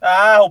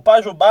o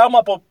Pajubá é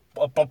uma...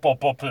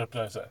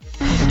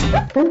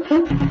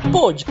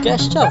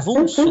 Podcast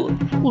Avulso,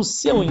 o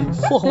seu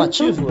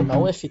informativo na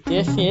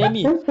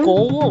UFT-FM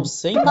com ou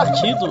sem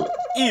partido.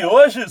 E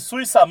hoje Su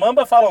e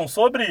Samamba falam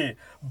sobre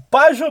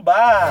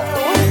Pajubá.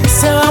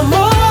 Seu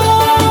amor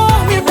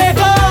me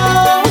pegou,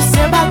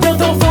 você bateu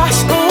tão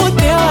forte com o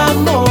teu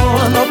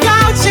amor.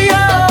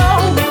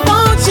 Nocauteou, me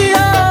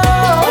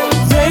ponteou,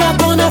 veio a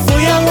dona,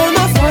 fui a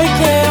luna, foi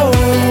que eu.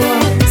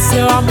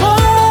 Seu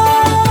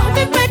amor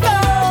me pegou.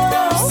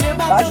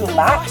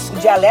 Pajubá, o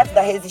dialeto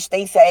da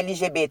resistência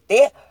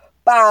LGBT,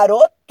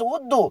 parou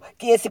tudo,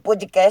 que esse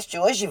podcast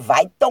hoje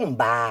vai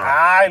tombar.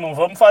 Ai, não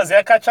vamos fazer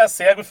a Cátia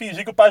Cego e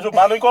fingir que o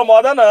Pajubá não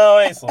incomoda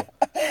não, hein, Su?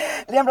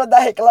 Lembra da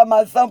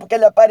reclamação porque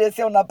ele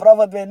apareceu na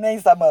prova do Enem,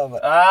 Samamba?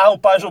 Ah, o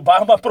Pajubá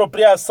é uma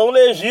apropriação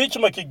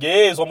legítima que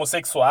gays,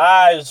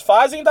 homossexuais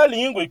fazem da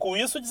língua e com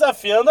isso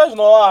desafiando as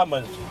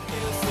normas.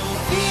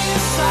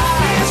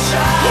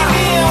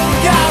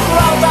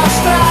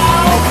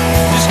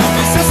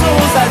 Desculpe se eu sou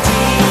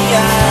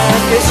ousadinha.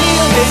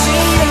 Beijinho,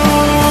 beijinho.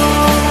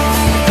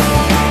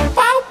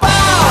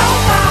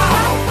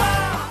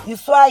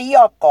 Isso aí,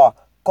 ó,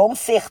 com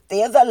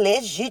certeza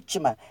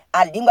legítima.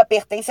 A língua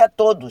pertence a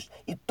todos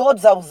e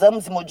todos a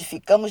usamos e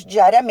modificamos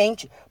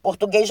diariamente.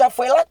 Português já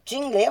foi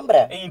latim,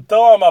 lembra?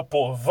 Então,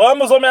 amapô,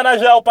 vamos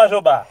homenagear o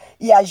Pajubá.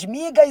 E as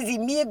migas e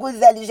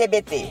migos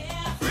LGBT.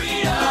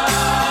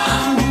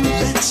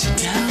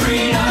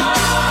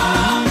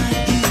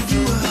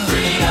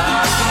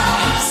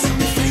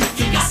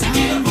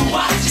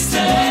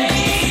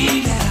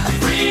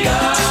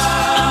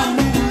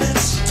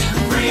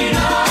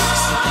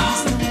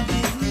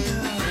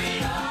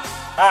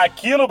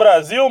 Aqui no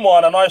Brasil,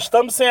 Mona, nós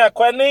estamos sem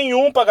aqué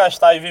nenhum pra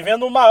gastar e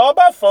vivendo o maior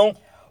bafão.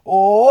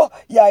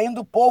 E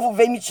ainda o povo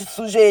vem me te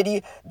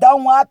sugerir, dá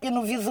um up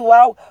no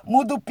visual,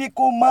 muda o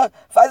picumã,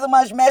 faz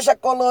umas mechas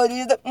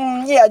coloridas,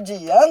 e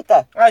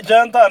adianta?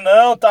 Adianta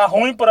não, tá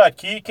ruim por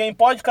aqui, quem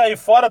pode cair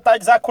fora tá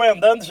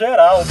desacuendando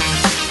geral.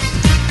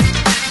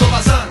 Tô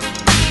vazando.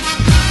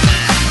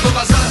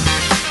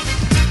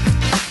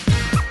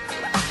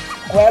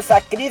 Com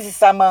essa crise,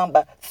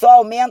 Samamba, só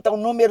aumenta o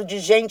número de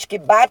gente que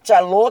bate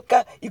a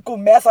louca e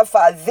começa a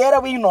fazer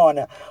a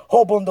winona.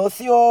 Rouba um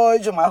doce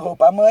hoje, uma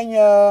roupa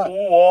amanhã.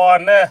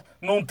 Né?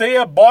 Não tem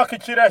ebó que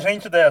tire a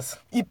gente dessa.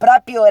 E pra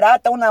piorar,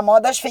 estão na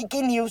moda as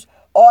fake news.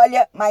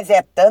 Olha, mas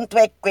é tanto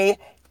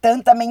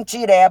tanta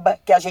mentireba,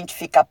 que a gente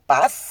fica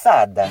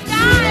passada.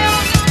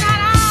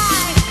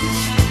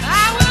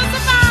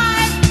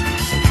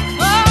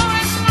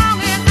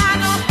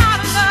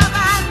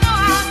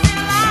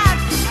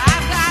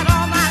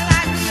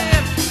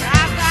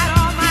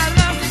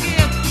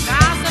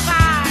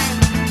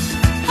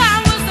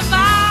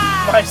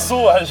 Mas,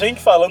 Su, a gente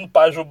falando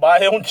Pajubá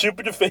é um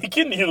tipo de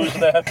fake news,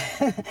 né?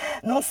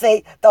 Não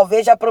sei,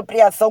 talvez de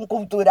apropriação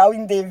cultural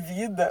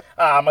indevida.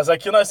 Ah, mas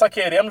aqui nós só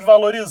queremos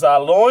valorizar,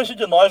 longe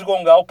de nós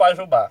gongar o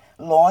Pajubá.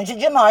 Longe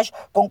de nós,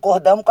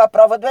 concordamos com a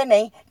prova do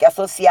Enem, que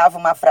associava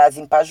uma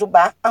frase em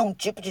Pajubá a um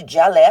tipo de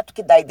dialeto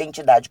que dá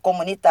identidade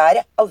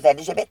comunitária aos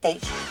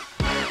LGBTs.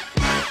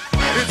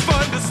 It's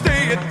fun to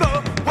stay at the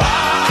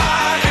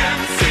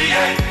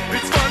YMCA.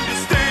 It's fun to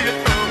stay at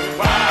the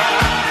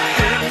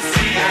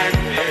YMCA.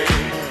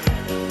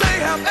 They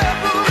have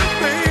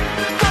everything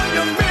for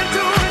young men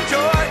to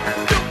enjoy.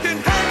 You can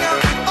hang out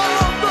with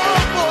all the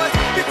boys.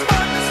 It's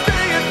fun to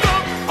stay at the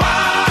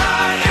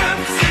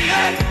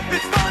YMCA.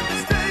 It's fun to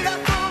stay at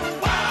the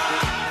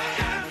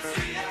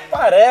YMCA.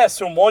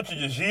 Parece um monte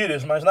de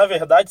gírias, mas na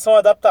verdade são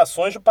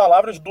adaptações de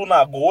palavras do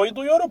Nagô e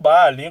do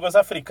Yorubá, línguas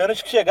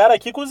africanas que chegaram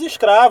aqui com os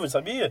escravos,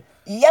 sabia?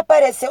 E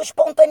apareceu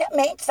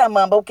espontaneamente,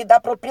 Samamba, o que dá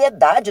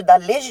propriedade, dá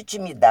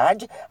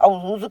legitimidade ao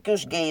uso que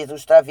os gays,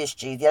 os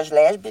travestis e as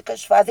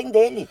lésbicas fazem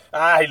dele.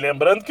 Ah, e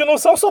lembrando que não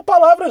são só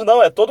palavras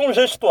não, é todo um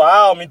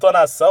gestual, uma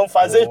entonação,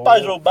 fazer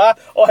Pajubá,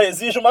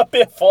 exige uma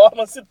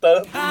performance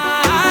tanto.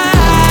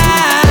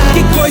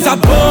 Que coisa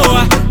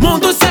boa,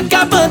 mundo se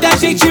acabando e a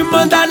gente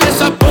manda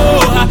nessa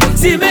porra.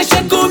 Se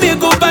mexer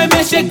comigo vai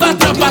mexer com a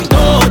tropa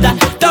toda.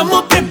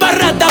 Tamo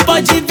preparada,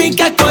 pode vir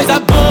que é coisa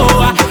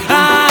boa.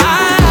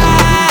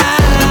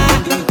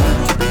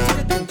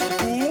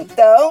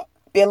 Então,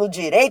 pelo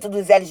direito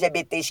dos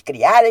LGBTs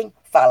criarem,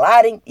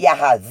 falarem e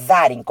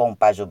arrasarem com o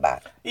Pajubá.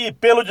 E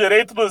pelo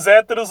direito dos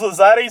héteros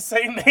usarem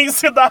sem nem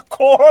se dar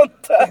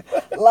conta.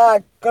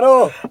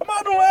 Lacrou!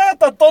 Mas não é,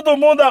 tá todo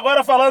mundo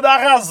agora falando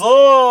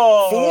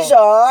arrasou. Se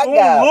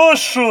joga! Um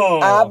luxo!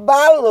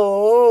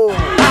 Abalou!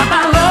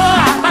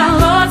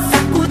 Abalou,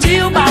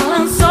 sacudiu,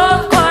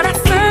 balançou,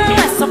 coração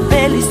é só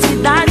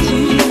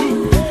felicidade.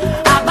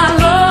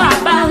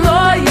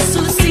 Abalou,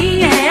 isso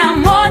sim é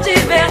amor de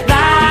verdade.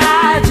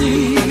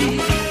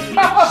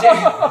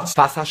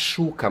 Faça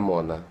chuca,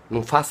 Mona.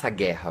 Não faça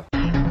guerra.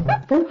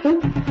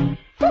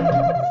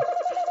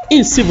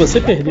 E se você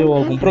perdeu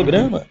algum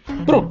programa,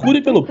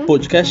 procure pelo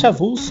Podcast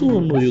Avulso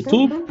no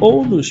YouTube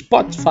ou no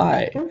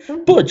Spotify.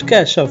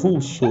 Podcast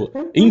Avulso.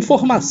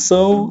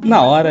 Informação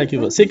na hora que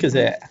você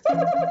quiser.